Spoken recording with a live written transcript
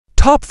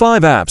Top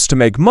 5 apps to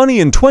make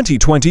money in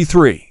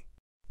 2023.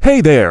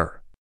 Hey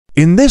there!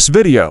 In this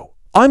video,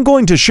 I'm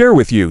going to share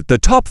with you the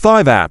top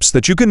 5 apps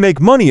that you can make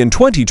money in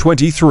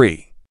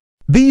 2023.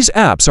 These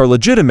apps are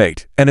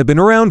legitimate and have been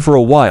around for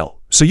a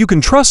while, so you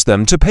can trust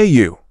them to pay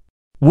you.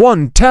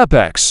 1.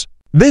 TapX.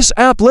 This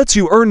app lets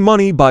you earn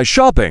money by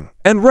shopping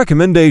and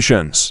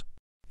recommendations.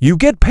 You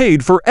get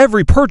paid for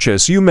every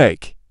purchase you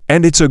make,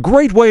 and it's a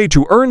great way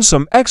to earn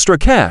some extra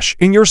cash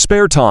in your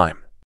spare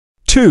time.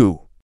 2.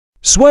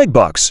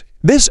 Swagbucks.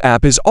 This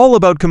app is all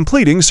about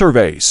completing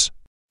surveys.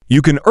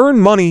 You can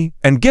earn money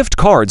and gift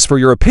cards for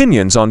your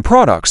opinions on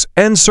products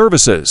and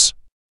services.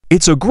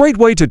 It's a great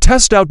way to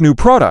test out new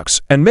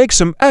products and make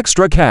some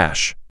extra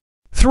cash.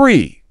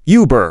 3.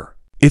 Uber.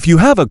 If you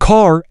have a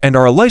car and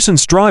are a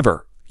licensed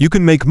driver, you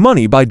can make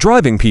money by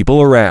driving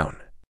people around.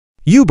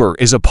 Uber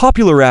is a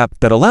popular app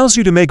that allows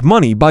you to make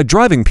money by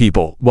driving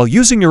people while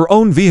using your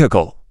own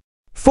vehicle.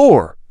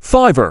 4.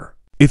 Fiverr.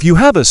 If you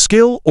have a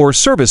skill or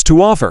service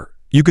to offer,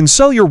 you can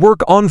sell your work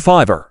on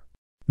Fiverr.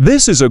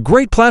 This is a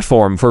great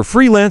platform for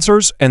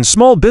freelancers and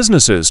small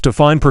businesses to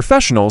find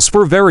professionals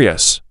for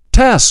various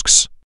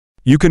tasks.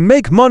 You can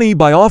make money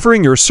by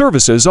offering your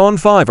services on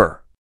Fiverr.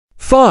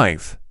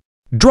 5.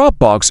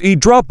 Dropbox.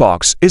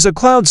 Dropbox is a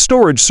cloud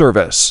storage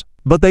service,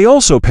 but they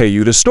also pay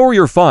you to store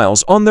your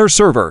files on their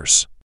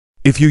servers.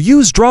 If you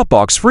use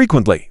Dropbox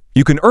frequently,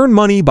 you can earn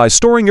money by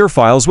storing your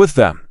files with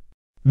them.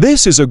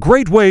 This is a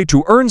great way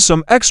to earn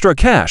some extra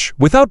cash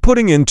without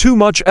putting in too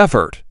much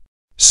effort.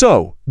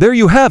 So, there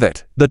you have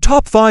it, the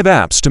top 5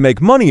 apps to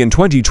make money in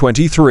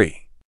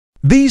 2023.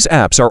 These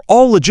apps are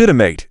all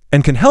legitimate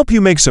and can help you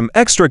make some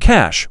extra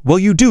cash while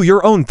you do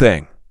your own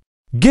thing.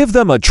 Give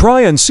them a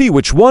try and see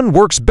which one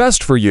works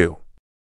best for you.